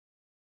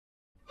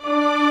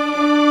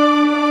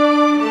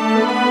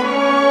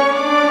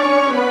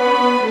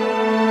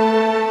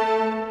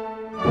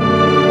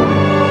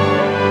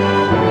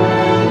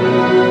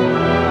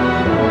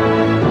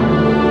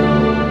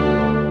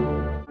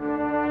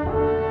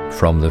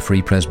From the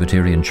Free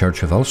Presbyterian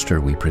Church of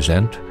Ulster we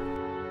present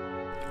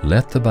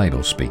Let the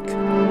Bible Speak.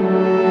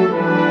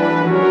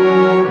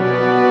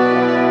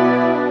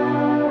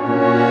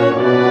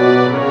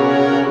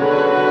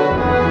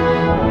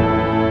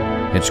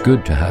 It's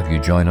good to have you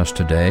join us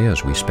today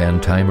as we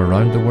spend time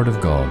around the Word of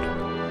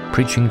God,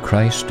 preaching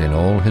Christ in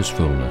all His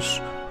fullness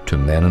to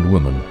men and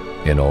women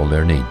in all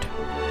their need.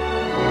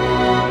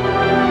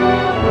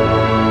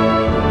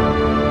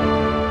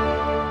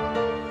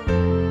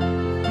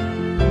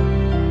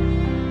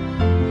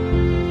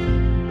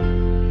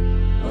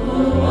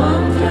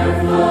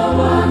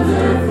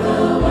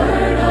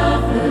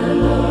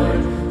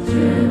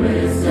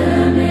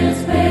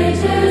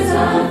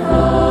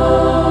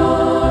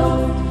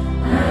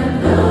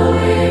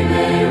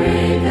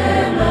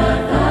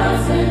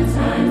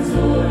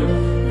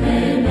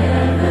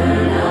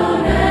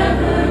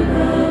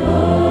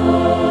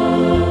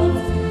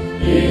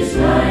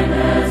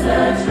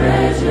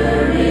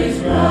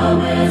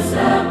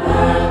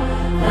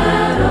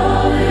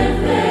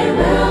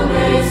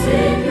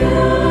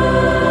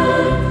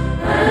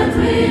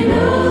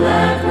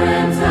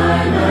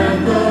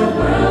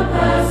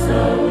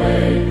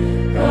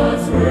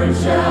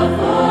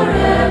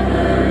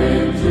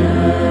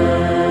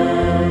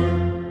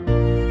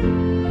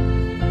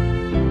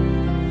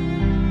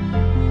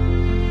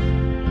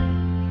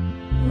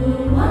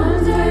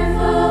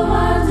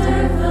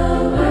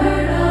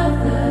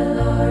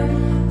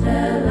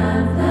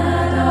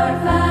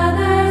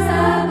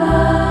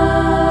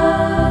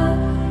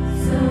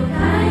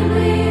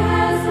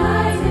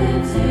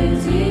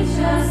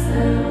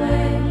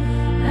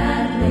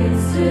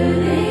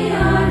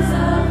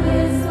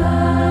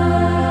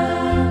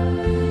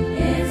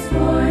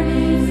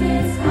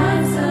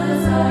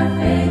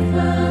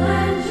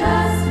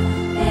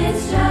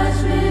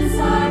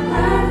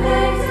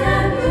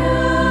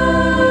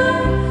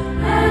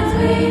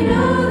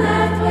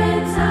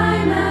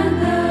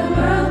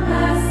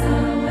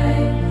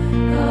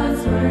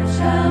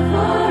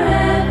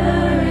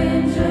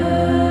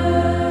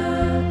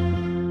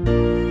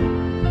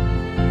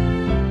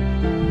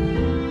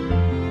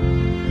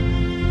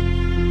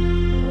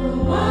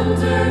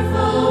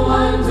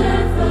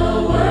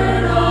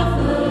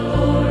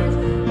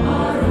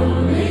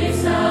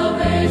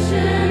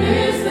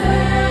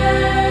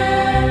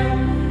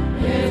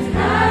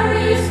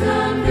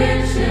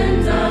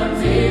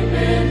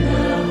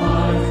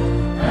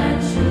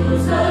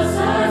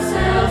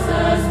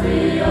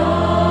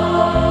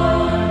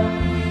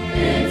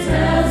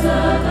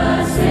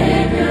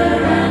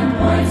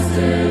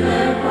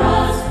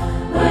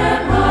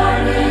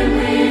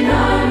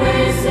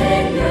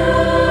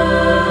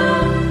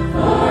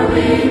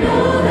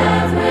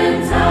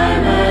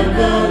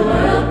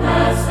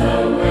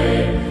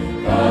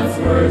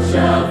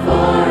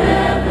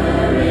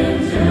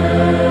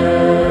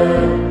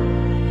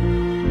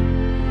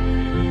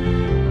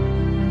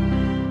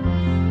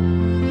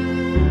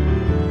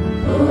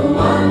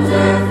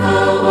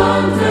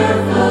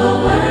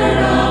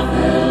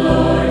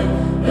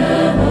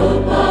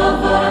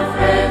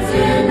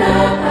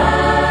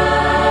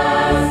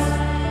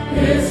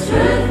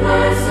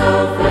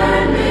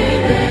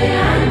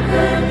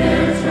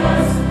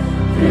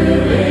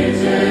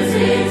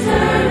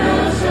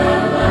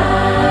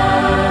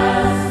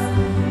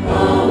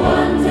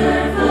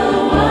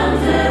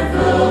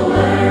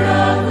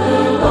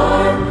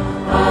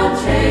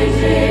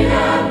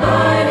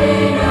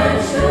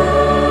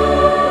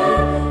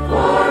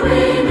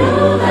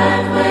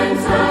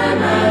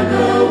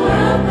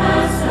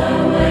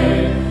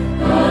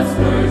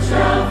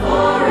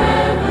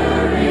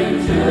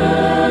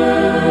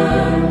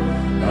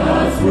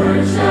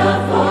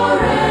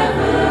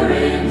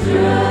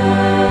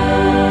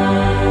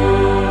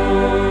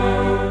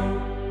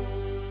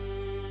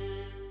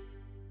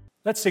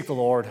 Let's seek the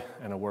Lord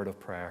in a word of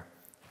prayer.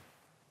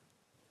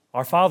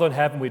 Our Father in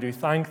heaven, we do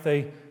thank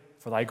Thee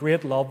for Thy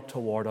great love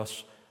toward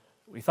us.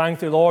 We thank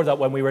Thee, Lord, that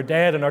when we were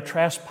dead in our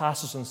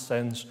trespasses and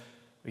sins,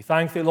 we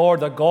thank Thee,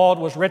 Lord, that God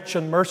was rich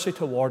in mercy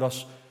toward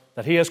us,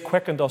 that He has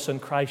quickened us in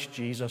Christ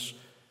Jesus.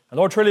 And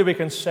Lord, truly we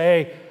can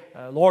say,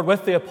 Lord,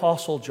 with the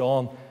Apostle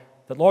John,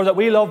 that, Lord, that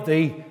we love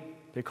Thee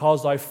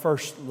because Thou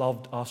first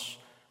loved us.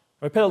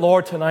 We pray,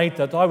 Lord, tonight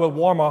that Thou would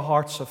warm our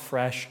hearts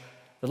afresh.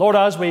 The Lord,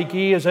 as we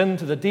gaze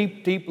into the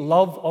deep, deep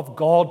love of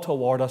God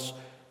toward us,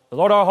 the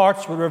Lord, our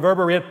hearts will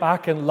reverberate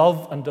back in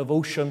love and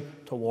devotion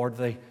toward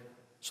Thee.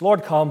 So,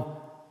 Lord, come,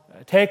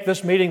 take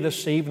this meeting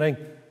this evening,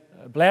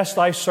 bless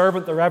Thy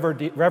servant, the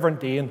Reverend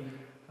Dean,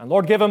 and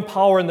Lord, give him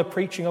power in the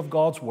preaching of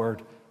God's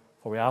Word.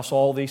 For we ask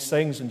all these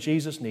things in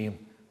Jesus' name.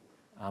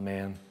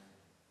 Amen.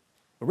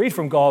 We read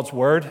from God's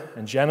Word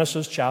in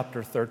Genesis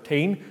chapter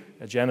 13,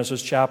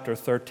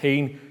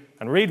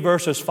 and read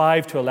verses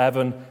 5 to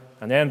 11,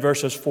 and then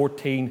verses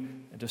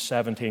 14 to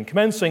 17,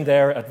 commencing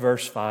there at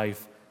verse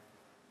 5.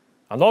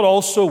 And Lot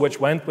also, which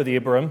went with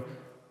Abram,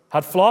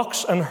 had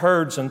flocks and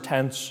herds and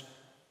tents,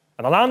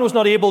 and the land was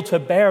not able to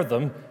bear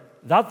them,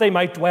 that they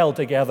might dwell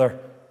together.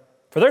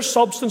 For their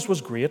substance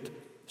was great,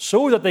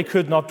 so that they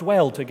could not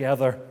dwell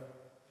together.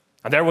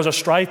 And there was a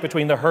strife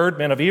between the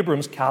herdmen of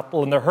Abram's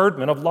cattle and the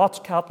herdmen of Lot's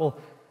cattle.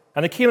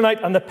 And the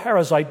Canaanite and the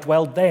Perizzite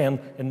dwelled then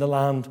in the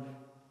land.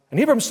 And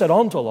Abram said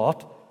unto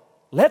Lot,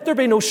 Let there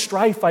be no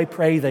strife, I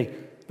pray thee,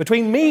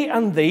 between me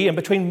and thee, and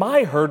between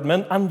my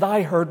herdmen and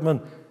thy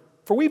herdmen,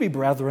 for we be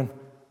brethren.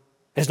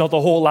 Is not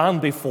the whole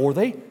land before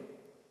thee?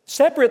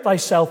 Separate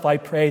thyself, I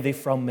pray thee,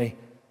 from me.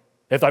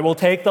 If thou wilt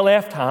take the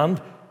left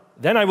hand,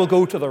 then I will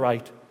go to the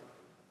right.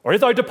 Or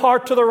if thou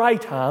depart to the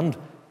right hand,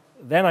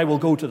 then I will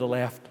go to the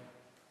left.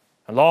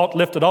 And Lot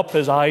lifted up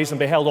his eyes and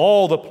beheld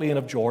all the plain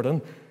of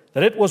Jordan,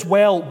 that it was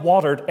well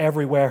watered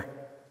everywhere,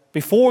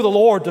 before the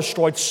Lord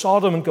destroyed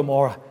Sodom and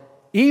Gomorrah,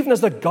 even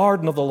as the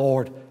garden of the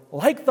Lord,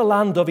 like the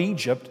land of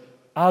Egypt,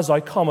 as thou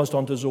comest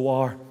unto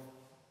Zoar.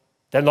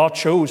 Then Lot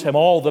chose him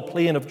all the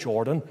plain of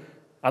Jordan,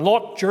 and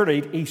Lot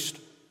journeyed east,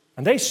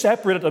 and they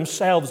separated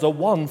themselves the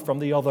one from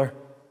the other.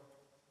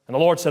 And the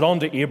Lord said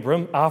unto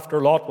Abram,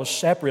 after Lot was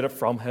separated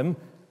from him,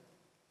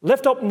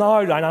 Lift up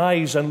now thine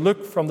eyes, and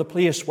look from the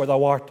place where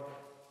thou art,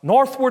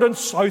 northward and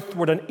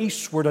southward and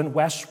eastward and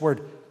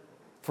westward.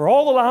 For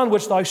all the land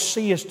which thou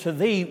seest, to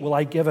thee will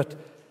I give it,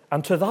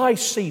 and to thy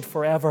seed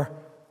forever.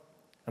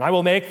 And I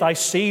will make thy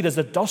seed as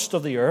the dust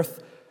of the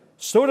earth,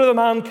 so that a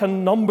man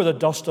can number the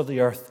dust of the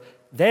earth.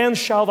 Then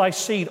shall thy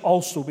seed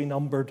also be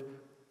numbered.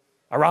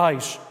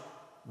 Arise,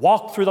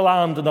 walk through the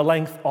land in the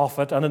length of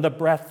it and in the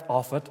breadth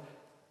of it,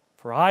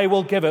 for I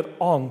will give it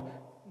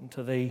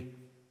unto thee.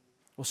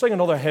 We'll sing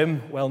another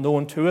hymn well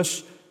known to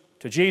us.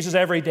 To Jesus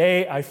every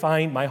day I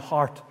find my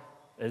heart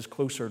is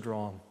closer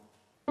drawn.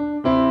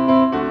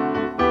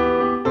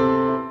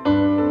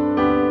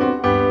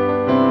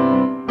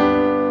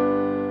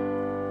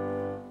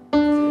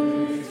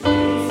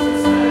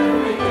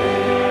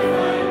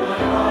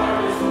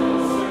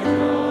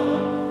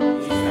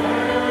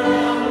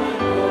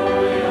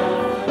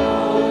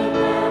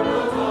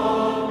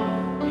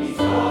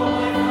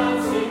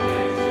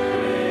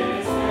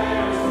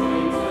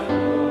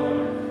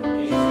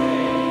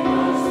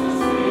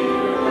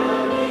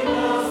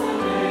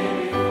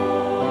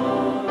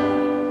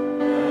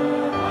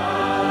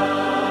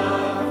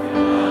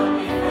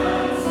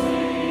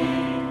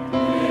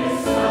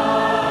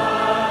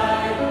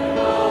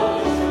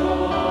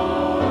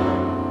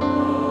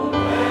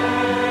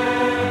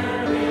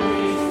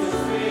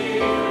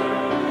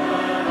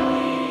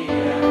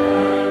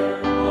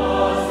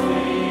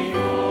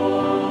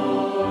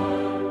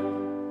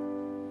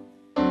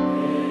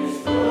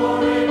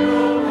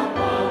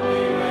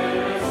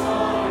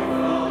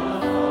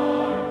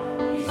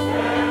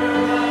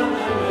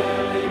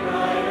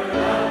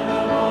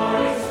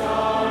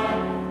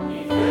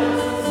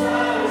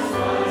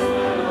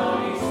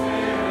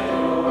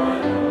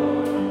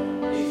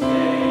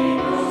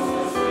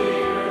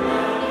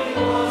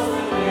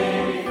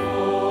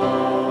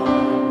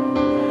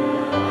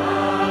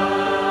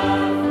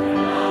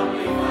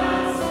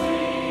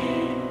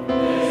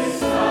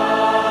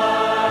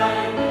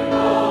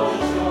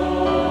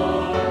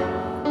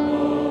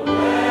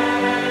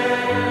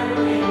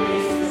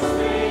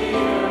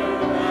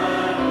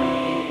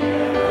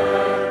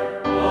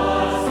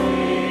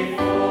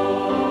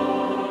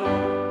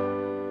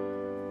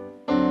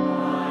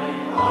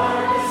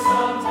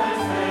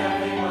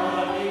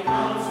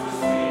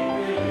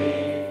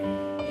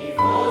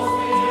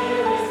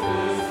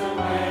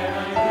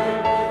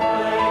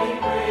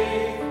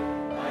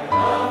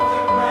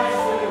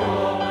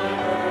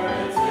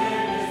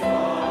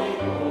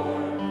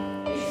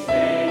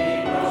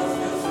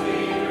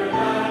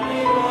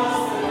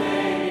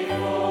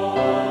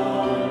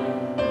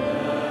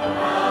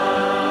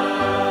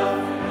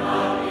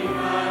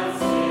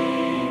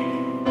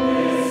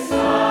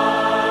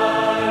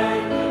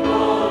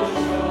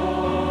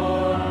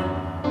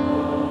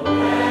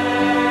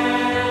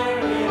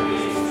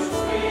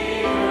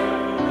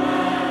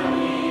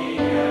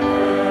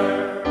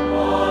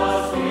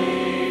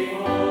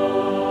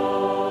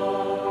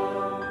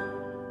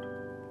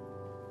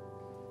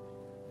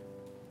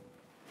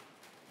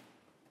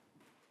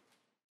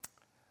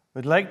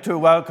 We'd like to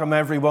welcome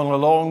everyone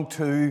along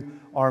to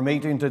our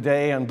meeting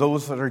today, and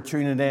those that are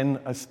tuning in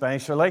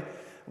especially.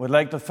 We'd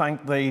like to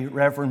thank the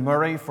Reverend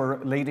Murray for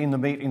leading the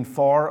meeting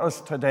for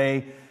us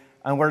today.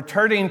 And we're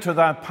turning to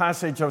that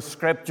passage of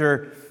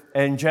Scripture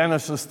in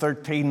Genesis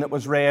 13 that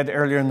was read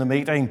earlier in the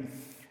meeting.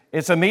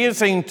 It's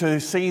amazing to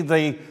see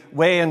the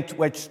way in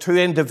which two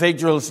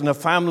individuals in a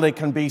family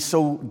can be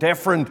so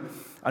different.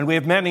 And we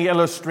have many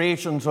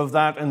illustrations of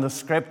that in the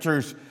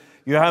Scriptures.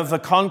 You have the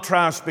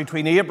contrast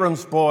between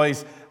Abram's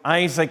boys,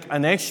 Isaac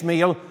and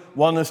Ishmael.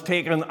 One is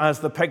taken as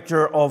the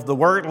picture of the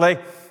worldly,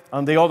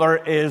 and the other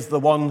is the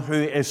one who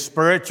is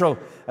spiritual.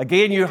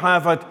 Again, you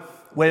have it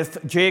with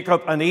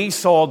Jacob and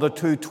Esau, the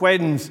two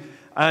twins,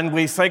 and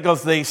we think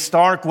of the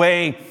stark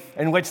way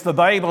in which the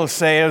Bible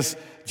says,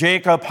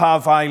 Jacob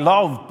have I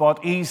loved,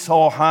 but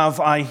Esau have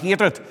I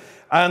hated.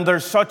 And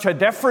there's such a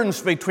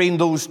difference between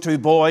those two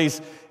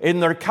boys in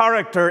their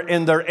character,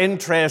 in their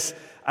interests,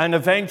 and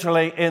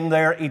eventually in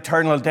their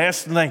eternal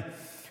destiny.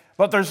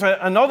 But there's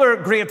another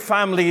great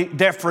family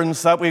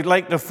difference that we'd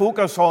like to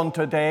focus on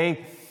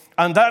today,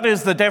 And that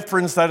is the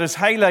difference that is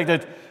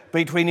highlighted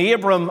between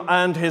Abram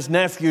and his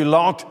nephew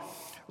Lot.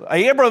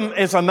 Abram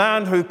is a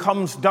man who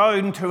comes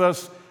down to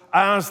us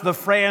as the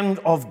friend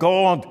of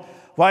God,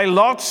 while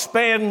Lot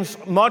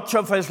spends much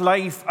of his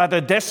life at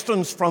a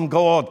distance from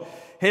God.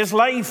 His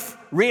life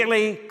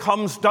really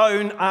comes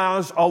down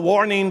as a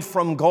warning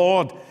from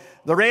God.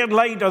 The red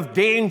light of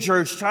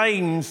danger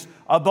shines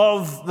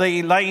above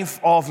the life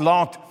of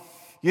Lot.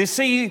 You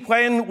see,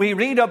 when we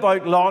read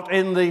about Lot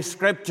in the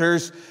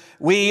Scriptures,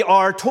 we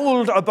are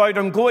told about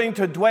him going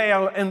to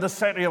dwell in the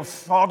city of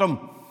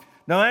Sodom.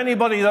 Now,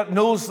 anybody that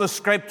knows the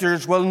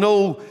Scriptures will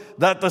know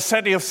that the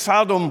city of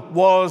Sodom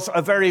was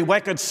a very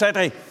wicked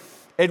city.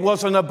 It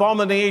was an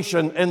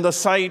abomination in the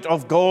sight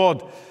of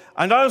God.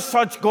 And as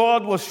such,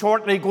 God was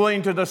shortly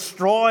going to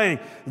destroy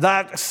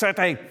that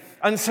city.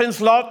 And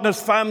since Lot and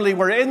his family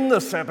were in the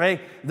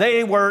city,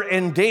 they were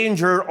in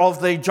danger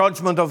of the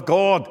judgment of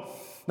God.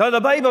 Now,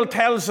 the Bible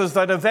tells us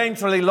that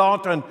eventually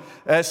Lot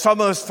and some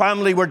of his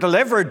family were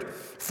delivered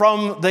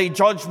from the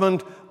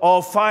judgment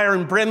of fire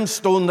and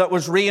brimstone that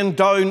was rained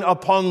down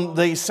upon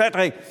the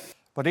city.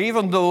 But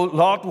even though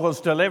Lot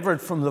was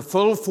delivered from the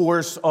full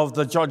force of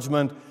the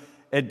judgment,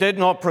 it did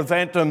not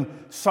prevent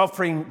him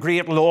suffering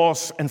great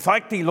loss. In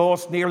fact, he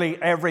lost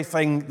nearly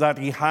everything that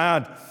he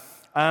had.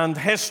 And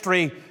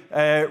history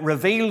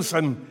reveals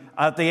him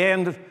at the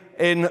end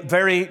in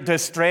very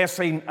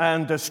distressing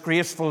and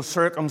disgraceful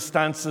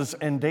circumstances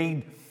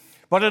indeed.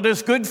 But it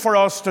is good for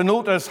us to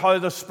notice how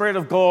the Spirit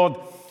of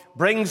God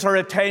brings our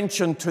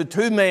attention to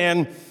two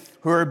men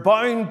who are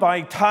bound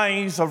by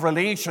ties of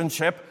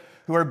relationship,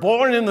 who are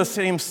born in the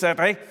same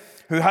city,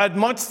 who had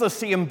much the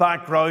same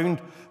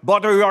background,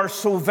 but who are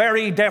so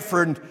very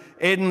different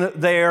in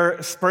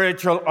their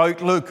spiritual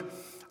outlook.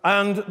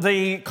 And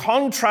the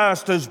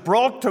contrast is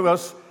brought to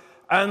us,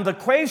 and the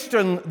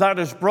question that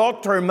is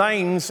brought to our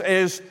minds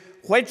is,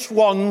 which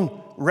one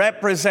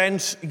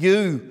represents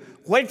you?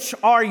 Which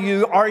are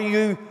you? Are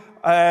you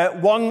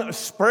one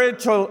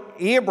spiritual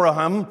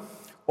Abraham,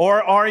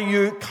 or are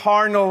you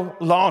carnal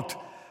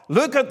Lot?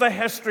 Look at the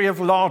history of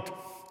Lot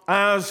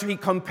as he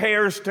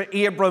compares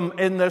to Abram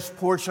in this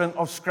portion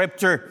of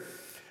Scripture.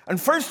 And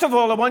first of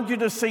all, I want you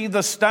to see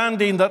the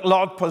standing that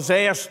Lot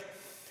possessed.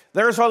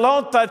 There's a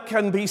lot that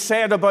can be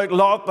said about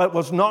Lot that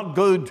was not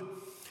good.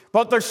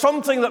 But there's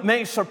something that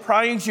may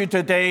surprise you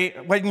today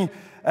when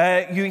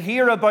you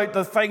hear about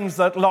the things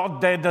that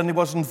Lot did and he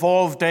was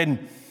involved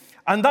in.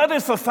 And that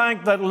is the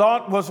fact that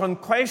Lot was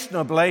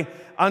unquestionably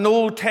an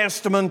Old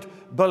Testament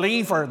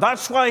believer.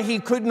 That's why he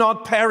could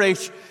not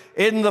perish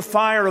in the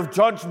fire of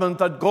judgment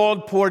that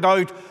God poured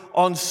out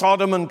on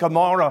Sodom and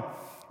Gomorrah.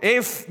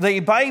 If the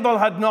Bible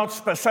had not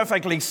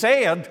specifically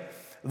said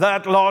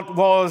that Lot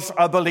was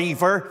a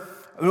believer,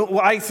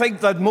 I think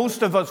that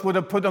most of us would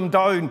have put him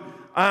down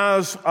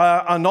as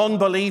a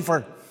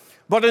non-believer.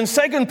 But in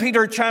 2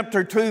 Peter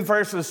chapter 2,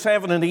 verses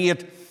 7 and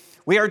 8,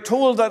 we are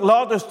told that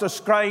Lot is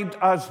described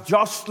as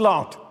just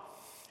Lot.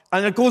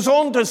 And it goes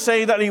on to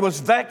say that he was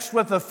vexed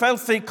with the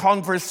filthy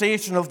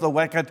conversation of the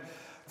wicked,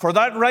 for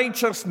that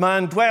righteous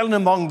man dwelling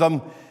among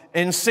them,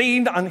 in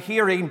seeing and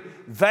hearing,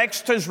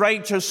 vexed his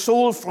righteous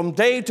soul from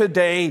day to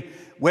day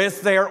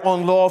with their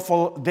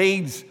unlawful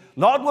deeds.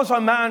 Lot was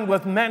a man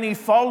with many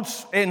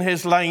faults in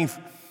his life,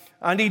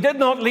 and he did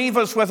not leave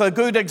us with a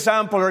good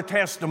example or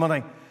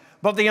testimony.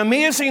 But the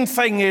amazing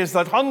thing is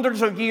that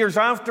hundreds of years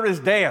after his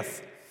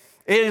death,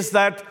 is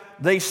that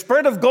the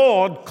Spirit of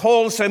God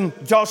calls him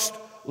just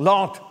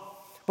Lot.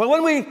 But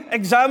when we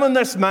examine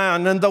this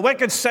man and the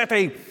wicked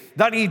city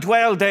that he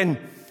dwelled in,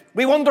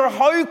 we wonder,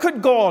 how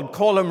could God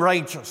call him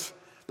righteous?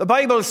 The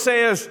Bible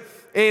says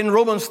in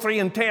Romans 3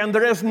 and 10,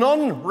 there is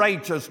none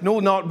righteous, no,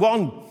 not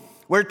one.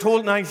 We're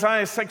told in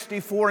Isaiah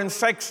 64 and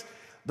 6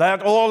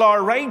 that all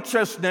our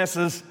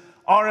righteousnesses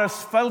are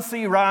as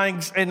filthy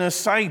rags in his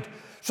sight.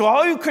 So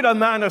how could a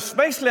man,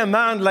 especially a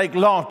man like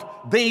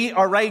Lot, be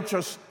a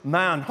righteous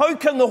man? How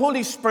can the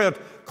Holy Spirit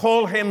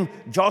call him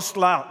just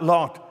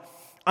Lot?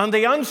 And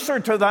the answer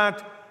to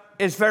that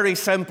is very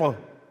simple.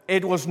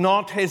 It was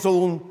not his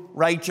own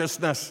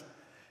righteousness.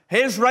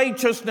 His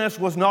righteousness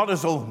was not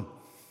his own.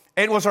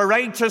 It was a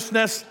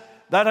righteousness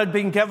that had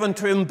been given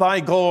to him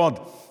by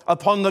God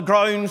upon the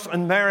grounds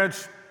and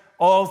merits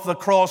of the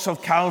cross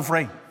of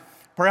Calvary.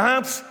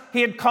 Perhaps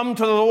he had come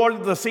to the Lord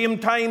at the same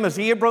time as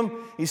Abram.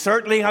 He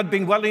certainly had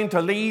been willing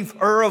to leave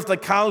Ur of the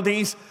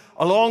Chaldees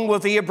along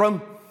with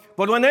Abram.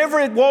 But whenever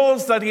it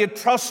was that he had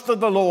trusted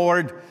the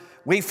Lord,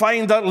 we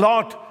find that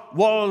Lot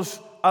was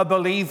a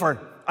believer.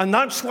 And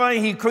that's why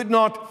he could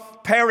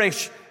not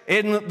perish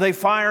in the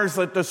fires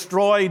that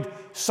destroyed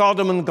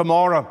Sodom and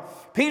Gomorrah.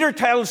 Peter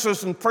tells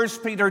us in 1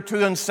 Peter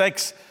 2 and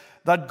 6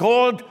 that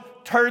God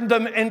turned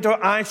them into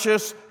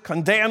ashes,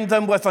 condemned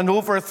them with an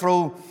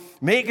overthrow,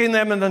 making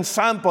them an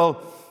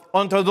ensample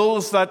unto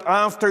those that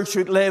after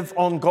should live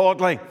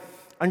ungodly.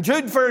 And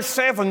Jude verse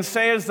 7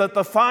 says that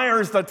the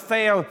fires that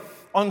fell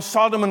on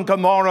Sodom and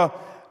Gomorrah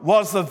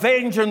was the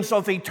vengeance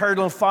of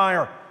eternal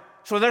fire.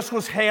 So this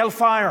was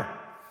hellfire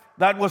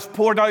that was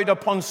poured out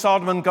upon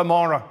Sodom and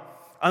Gomorrah.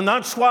 And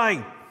that's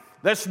why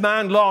this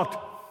man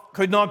Lot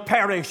could not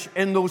perish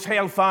in those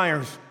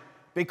hellfires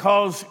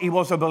because he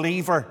was a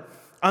believer.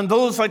 And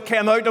those that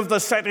came out of the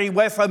city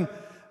with him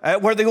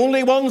were the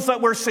only ones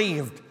that were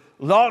saved.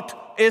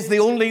 Lot is the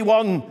only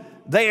one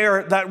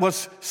there that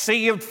was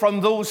saved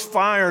from those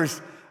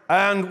fires.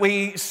 And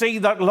we see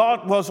that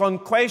Lot was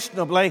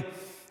unquestionably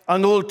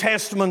an Old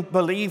Testament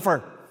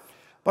believer.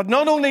 But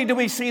not only do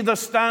we see the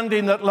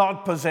standing that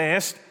Lot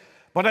possessed,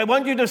 but I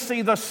want you to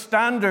see the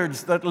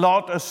standards that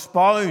Lot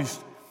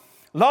espoused.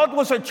 Lot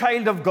was a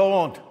child of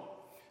God,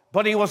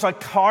 but he was a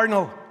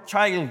carnal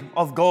child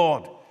of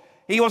God.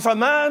 He was a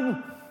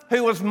man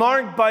who was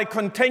marked by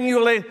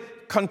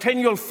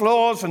continual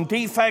flaws and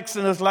defects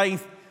in his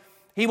life.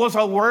 He was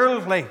a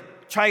worldly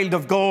child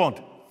of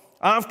God.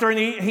 After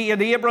he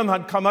and Abram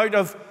had come out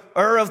of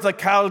Ur of the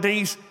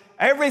Chaldees,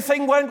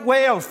 everything went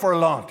well for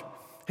Lot.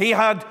 He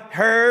had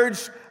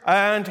herds,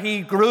 and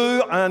he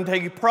grew and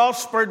he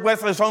prospered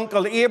with his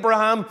uncle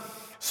Abraham,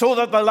 so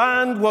that the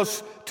land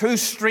was too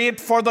straight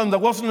for them. There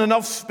wasn't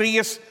enough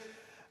space.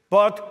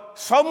 But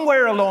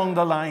somewhere along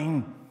the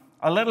line,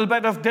 a little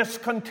bit of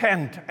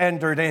discontent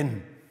entered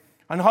in.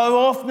 And how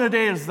often it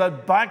is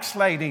that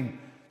backsliding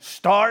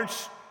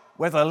starts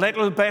with a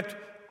little bit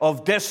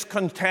of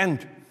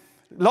discontent.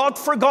 Lot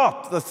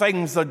forgot the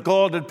things that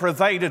God had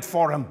provided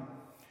for him.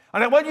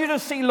 And I want you to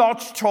see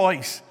Lot's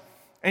choice.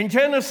 In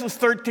Genesis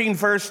 13,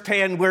 verse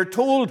 10, we're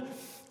told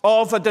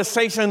of a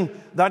decision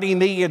that he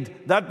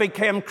made that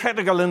became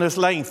critical in his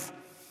life.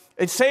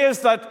 It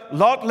says that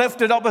Lot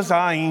lifted up his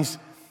eyes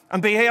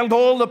and beheld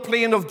all the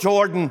plain of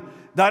Jordan,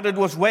 that it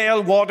was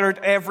well watered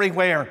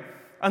everywhere.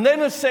 And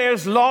then it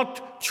says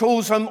Lot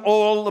chose him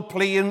all the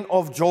plain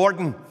of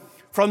Jordan.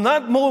 From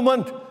that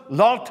moment,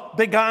 Lot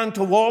began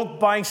to walk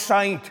by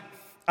sight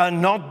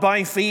and not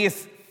by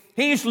faith.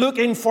 He's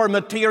looking for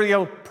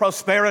material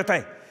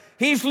prosperity.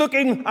 He's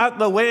looking at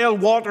the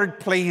well-watered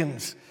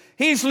plains.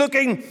 He's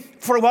looking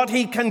for what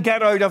he can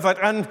get out of it,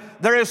 and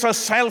there is a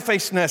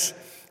selfishness.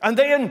 And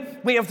then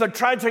we have the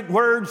tragic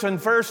words in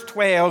verse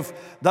 12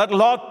 that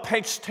Lot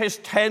pitched his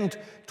tent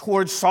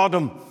towards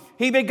Sodom.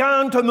 He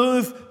began to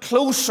move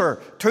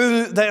closer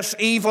to this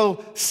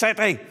evil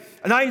city.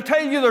 And I'll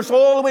tell you, there's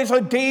always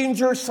a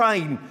danger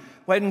sign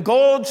when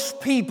God's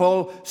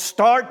people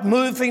start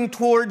moving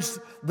towards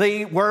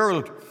the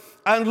world.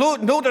 And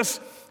notice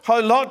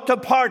how Lot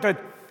departed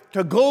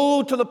to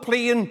go to the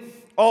plain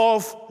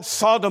of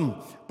Sodom.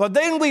 But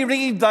then we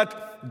read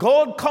that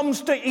God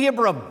comes to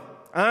Abram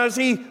as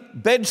he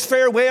bids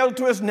farewell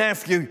to his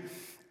nephew.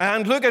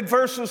 And look at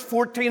verses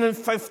 14 and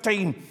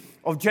 15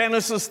 of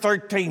Genesis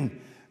 13.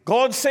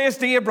 God says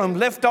to Abram,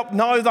 "Lift up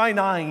now thine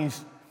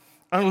eyes,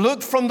 and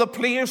look from the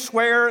place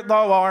where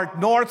thou art,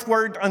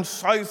 northward and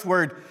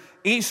southward,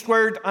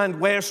 eastward and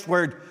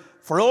westward.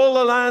 For all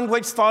the land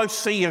which thou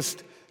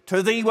seest,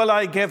 to thee will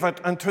I give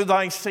it, and to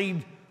thy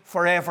seed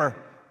forever."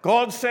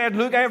 God said,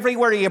 "Look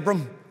everywhere,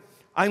 Abram.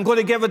 I'm going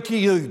to give it to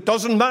you.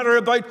 Doesn't matter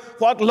about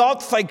what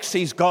Lot thinks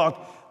he's got.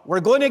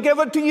 We're going to give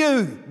it to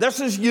you. This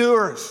is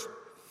yours."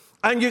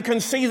 And you can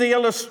see the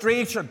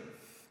illustration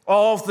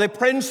of the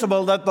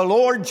principle that the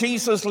Lord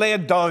Jesus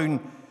laid down.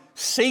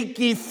 Seek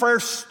ye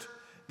first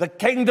the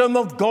kingdom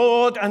of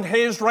God and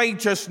his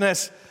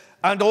righteousness,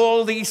 and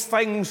all these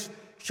things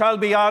shall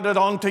be added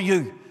unto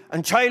you.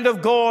 And child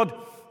of God,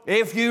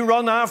 if you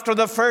run after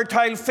the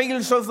fertile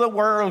fields of the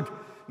world,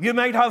 you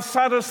might have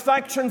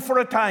satisfaction for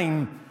a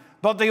time,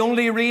 but the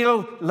only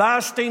real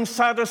lasting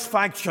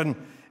satisfaction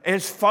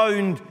is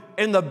found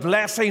in the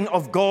blessing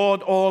of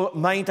God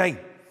Almighty.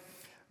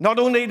 Not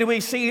only do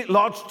we see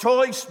Lot's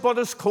choice, but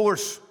his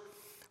course.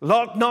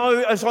 Lot now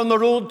is on the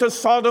road to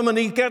Sodom, and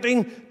he's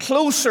getting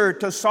closer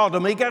to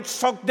Sodom. He gets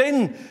sucked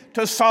in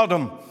to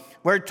Sodom.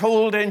 We're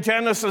told in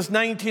Genesis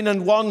 19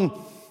 and 1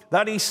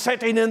 that he's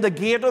sitting in the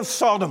gate of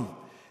Sodom.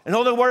 In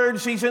other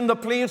words, he's in the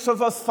place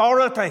of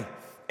authority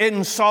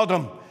in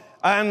Sodom.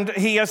 And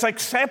he is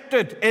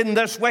accepted in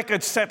this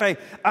wicked city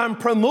and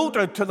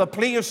promoted to the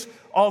place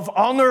of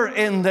honor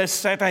in this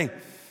city.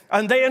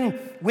 And then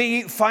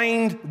we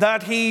find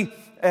that he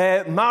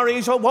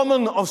marries a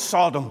woman of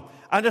Sodom,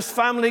 and his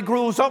family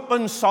grows up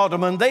in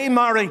Sodom, and they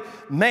marry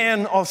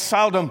men of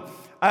Sodom.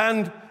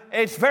 And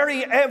it's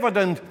very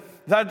evident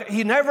that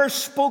he never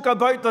spoke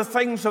about the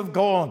things of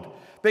God,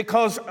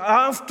 because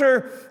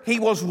after he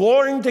was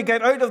warned to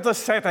get out of the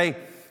city,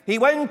 he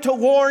went to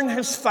warn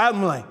his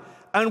family.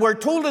 And we're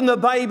told in the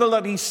Bible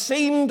that he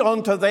seemed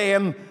unto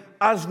them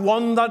as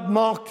one that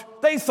mocked.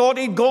 They thought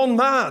he'd gone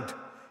mad.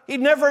 He'd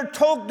never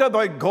talked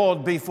about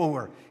God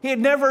before. He had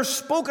never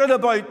spoken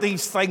about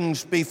these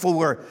things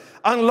before.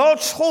 And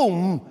Lot's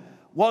home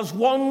was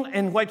one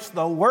in which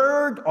the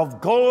word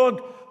of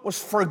God was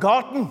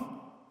forgotten.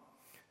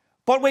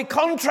 But we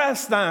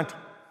contrast that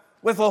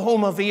with the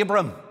home of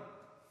Abram.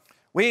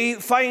 We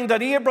find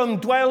that Abram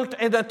dwelt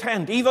in a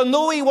tent. Even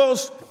though he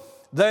was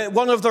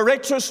one of the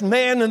richest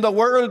men in the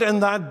world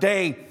in that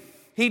day,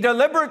 he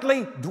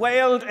deliberately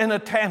dwelled in a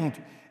tent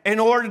in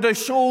order to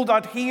show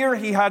that here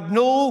he had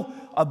no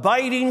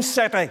abiding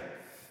city,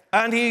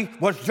 and he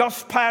was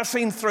just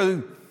passing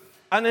through.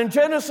 And in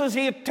Genesis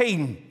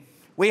 18,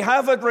 we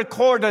have it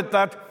recorded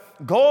that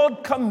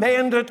God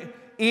commended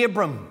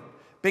Abram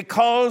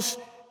because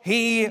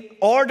he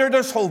ordered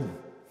his home.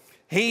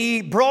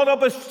 He brought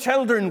up his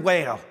children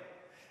well.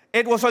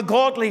 It was a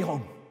godly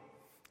home.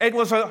 It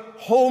was a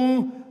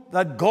home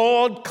that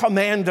God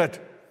commended.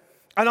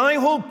 And I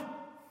hope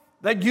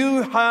that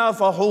you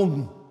have a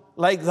home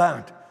like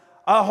that.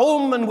 A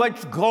home in which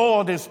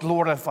God is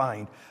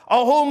glorified.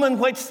 A home in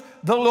which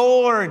the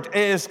Lord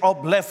is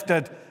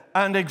uplifted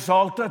and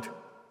exalted.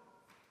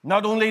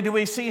 Not only do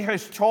we see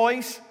his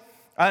choice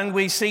and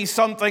we see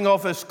something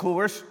of his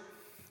course,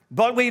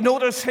 but we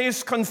notice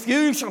his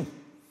confusion.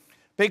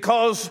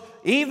 Because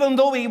even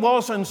though he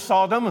was in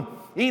Sodom,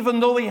 even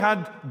though he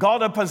had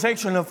got a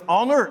position of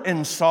honor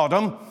in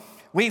Sodom,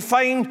 we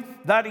find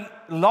that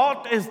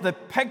Lot is the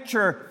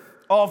picture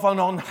of an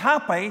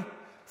unhappy,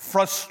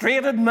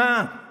 frustrated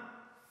man.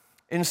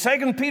 In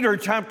 2 Peter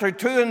chapter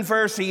 2 and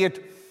verse 8,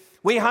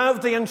 we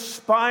have the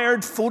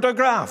inspired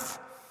photograph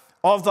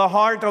of the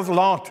heart of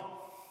Lot.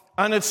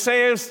 And it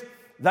says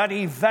that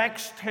he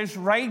vexed his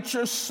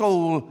righteous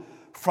soul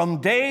from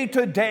day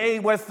to day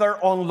with their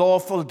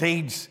unlawful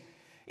deeds.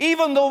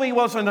 Even though he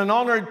was in an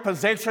honored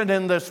position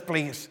in this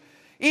place,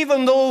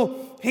 even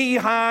though he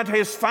had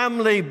his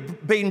family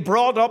been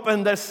brought up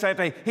in this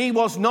city, he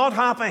was not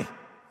happy.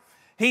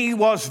 He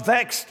was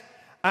vexed,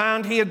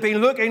 and he had been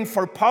looking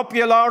for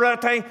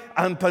popularity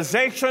and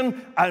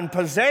position and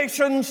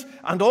possessions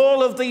and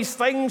all of these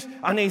things,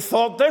 and he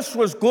thought this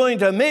was going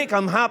to make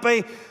him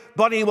happy,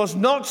 but he was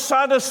not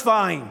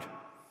satisfied.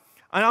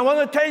 And I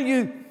want to tell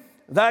you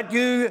that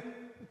you,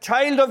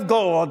 child of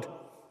God,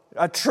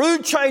 a true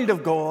child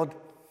of God,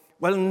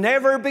 will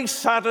never be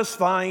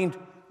satisfied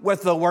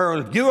with the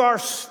world. You are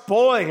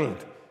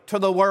spoiled to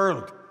the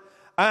world.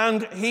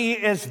 And he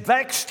is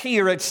vexed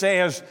here, it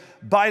says,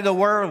 by the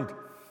world.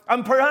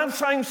 And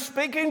perhaps I'm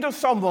speaking to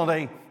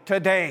somebody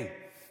today,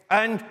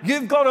 and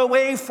you've got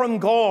away from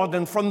God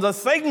and from the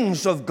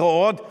things of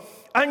God,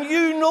 and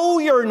you know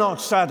you're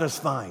not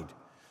satisfied.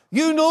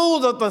 You know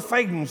that the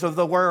things of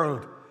the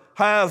world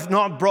have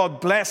not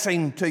brought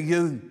blessing to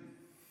you.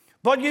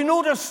 But you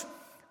notice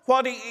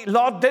what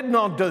Lot did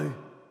not do.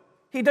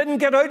 He didn't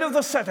get out of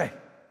the city.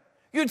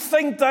 You'd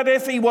think that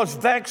if he was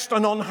vexed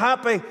and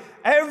unhappy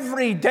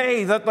every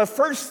day, that the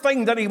first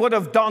thing that he would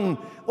have done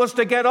was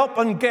to get up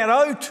and get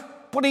out.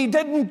 But he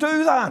didn't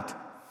do that.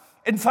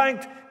 In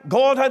fact,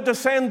 God had to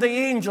send the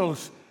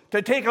angels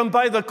to take him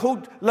by the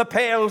coat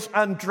lapels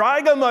and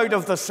drag him out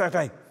of the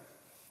city.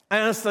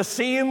 And it's the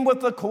same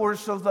with the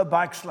course of the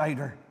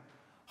backslider.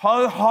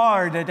 How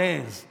hard it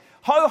is,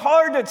 how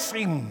hard it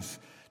seems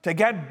to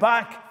get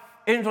back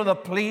into the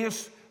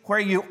place where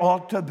you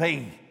ought to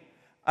be.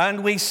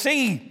 And we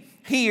see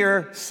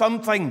here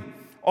something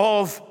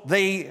of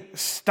the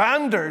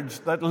standards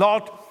that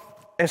Lot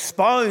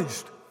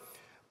espoused.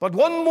 But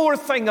one more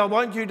thing I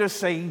want you to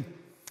see,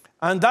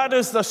 and that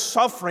is the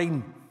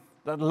suffering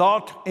that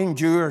Lot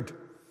endured.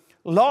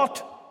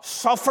 Lot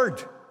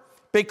suffered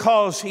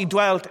because he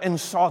dwelt in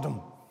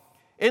Sodom.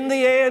 In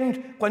the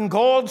end, when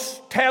God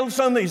tells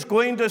him he's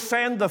going to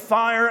send the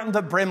fire and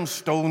the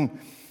brimstone,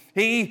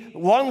 he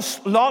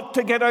wants Lot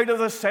to get out of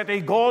the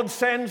city. God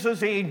sends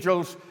his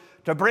angels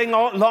to bring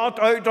Lot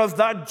out of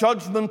that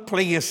judgment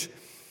place.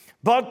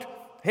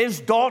 But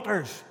his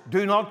daughters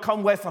do not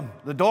come with him.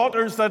 The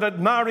daughters that had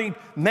married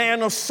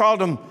men of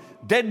Sodom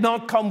did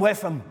not come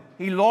with him.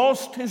 He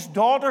lost his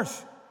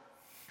daughters.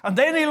 And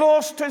then he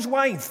lost his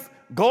wife.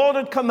 God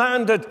had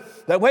commanded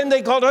that when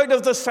they got out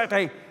of the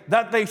city,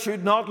 that they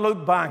should not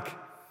look back.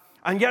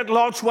 And yet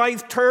Lot's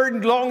wife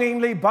turned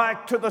longingly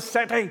back to the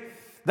city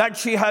that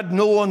she had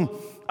known,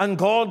 and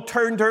God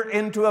turned her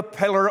into a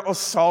pillar of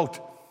salt.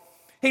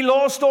 He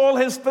lost all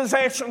his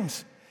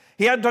possessions.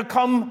 He had to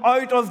come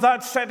out of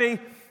that city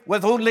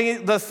with only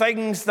the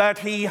things that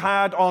he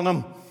had on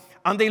him.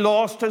 And he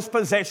lost his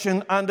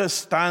position and his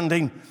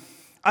standing.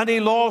 And he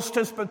lost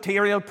his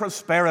material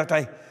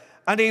prosperity.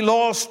 And he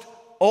lost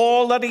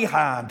all that he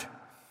had.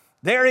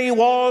 There he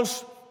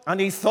was, and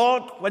he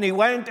thought when he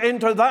went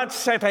into that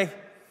city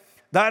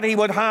that he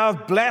would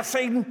have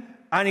blessing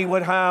and he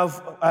would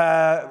have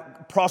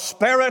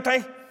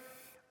prosperity.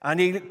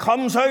 And he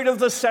comes out of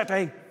the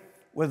city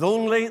with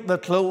only the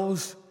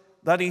clothes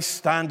that he's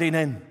standing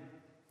in.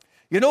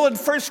 You know, in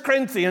 1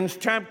 Corinthians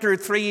chapter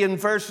 3 and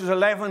verses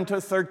 11 to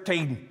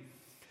 13,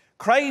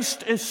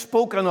 Christ is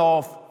spoken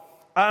of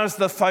as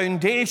the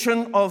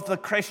foundation of the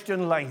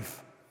Christian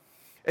life.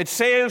 It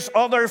says,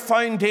 other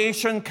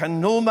foundation can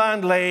no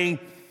man lay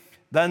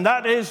than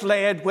that is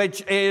laid,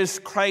 which is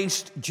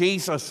Christ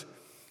Jesus.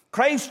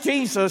 Christ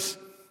Jesus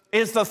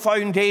is the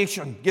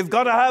foundation. You've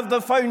got to have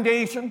the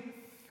foundation.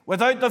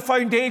 Without the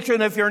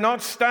foundation, if you're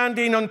not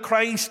standing on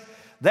Christ,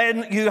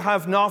 then you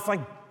have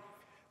nothing.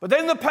 But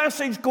then the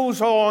passage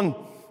goes on,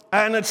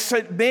 and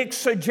it makes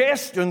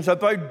suggestions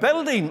about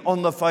building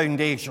on the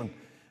foundation.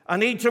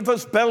 And each of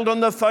us build on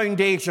the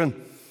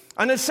foundation.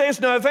 And it says,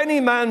 now if any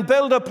man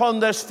build upon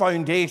this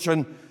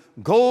foundation,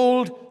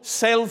 gold,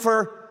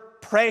 silver,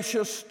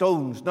 precious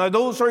stones. Now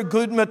those are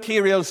good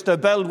materials to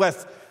build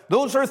with.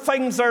 Those are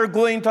things that are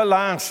going to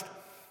last.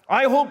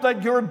 I hope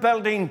that you're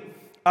building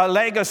a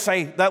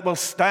legacy that will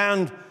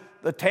stand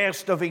the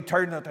test of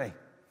eternity.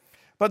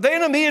 But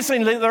then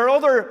amazingly, there are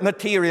other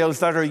materials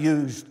that are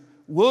used: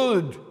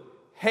 wood,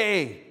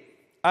 hay,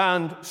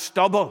 and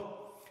stubble.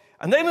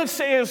 And then it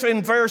says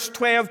in verse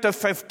 12 to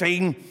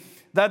 15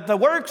 that the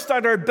works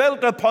that are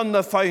built upon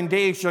the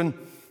foundation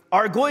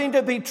are going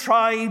to be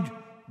tried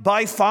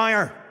by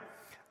fire.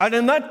 And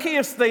in that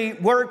case, the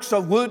works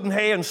of wood and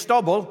hay and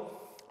stubble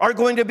are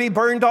going to be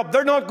burned up.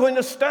 They're not going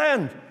to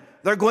stand.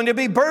 They're going to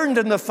be burned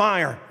in the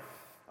fire.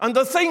 And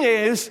the thing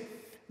is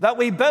that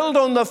we build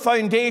on the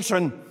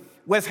foundation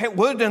with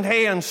wood and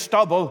hay and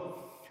stubble,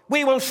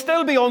 we will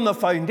still be on the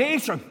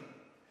foundation.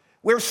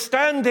 We're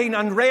standing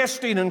and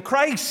resting in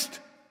Christ.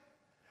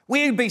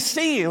 We'll be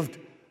saved.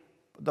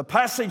 The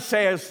passage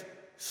says,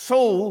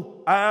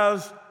 so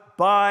as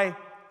by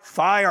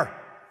fire.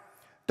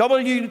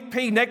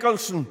 W.P.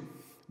 Nicholson,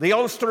 the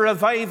Ulster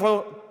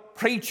Revival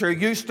preacher,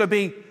 used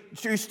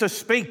to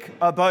speak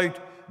about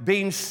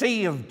being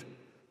saved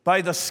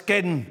by the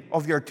skin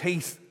of your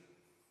teeth.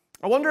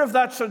 I wonder if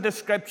that's a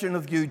description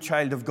of you,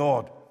 child of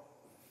God.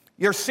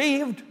 You're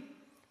saved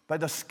by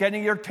the skin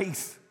of your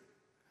teeth.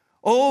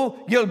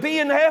 Oh, you'll be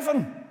in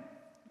heaven,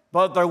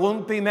 but there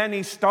won't be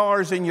many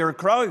stars in your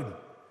crowd.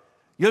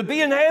 You'll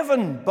be in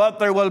heaven, but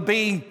there will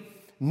be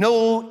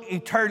no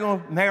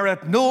eternal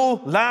merit,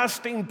 no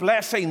lasting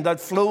blessing that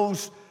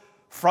flows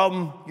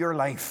from your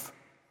life.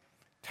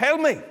 Tell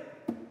me,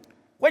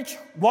 which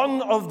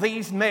one of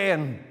these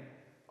men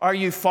are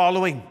you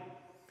following?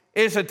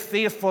 Is it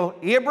faithful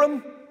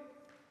Abram,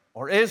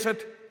 or is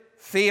it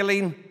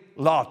failing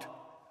Lot?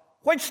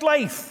 Which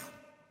life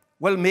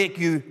will make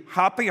you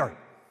happier?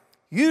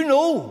 You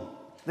know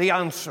the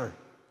answer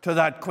to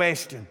that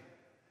question.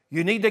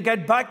 You need to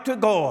get back to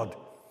God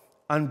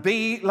and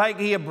be like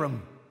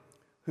Abram,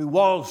 who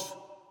was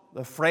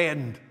the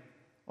friend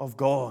of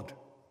God.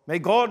 May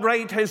God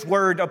write his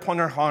word upon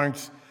our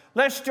hearts.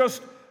 Let's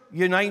just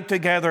unite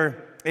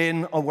together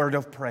in a word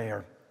of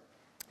prayer.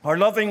 Our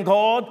loving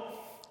God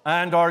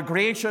and our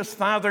gracious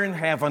Father in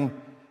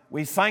heaven,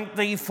 we thank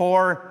thee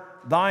for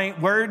thy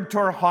word to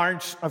our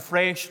hearts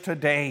afresh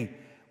today.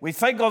 We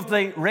think of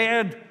the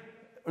red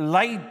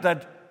light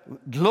that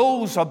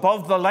glows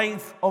above the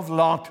life of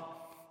Lot.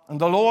 And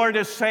the Lord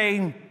is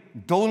saying,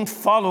 don't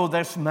follow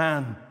this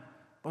man.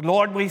 But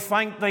Lord, we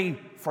thank thee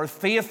for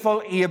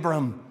faithful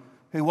Abram,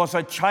 who was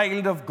a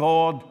child of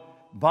God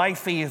by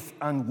faith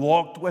and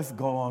walked with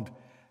God.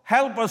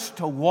 Help us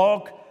to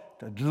walk,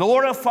 to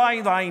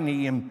glorify thy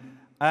name,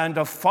 and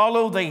to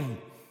follow thee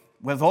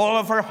with all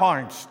of our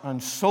hearts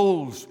and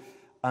souls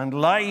and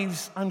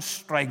lives and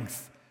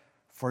strength.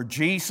 For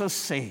Jesus'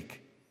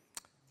 sake.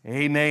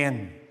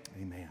 Amen.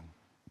 Amen.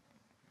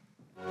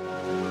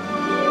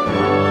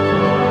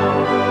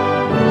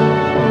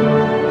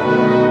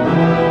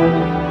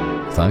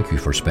 Thank you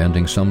for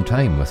spending some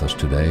time with us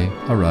today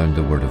around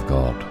the Word of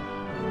God.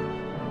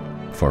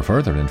 For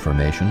further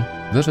information,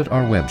 visit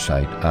our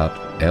website at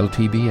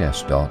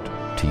ltbs.tv.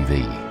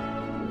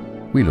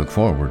 We look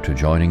forward to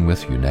joining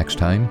with you next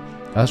time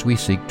as we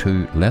seek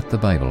to let the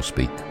Bible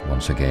speak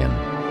once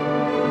again.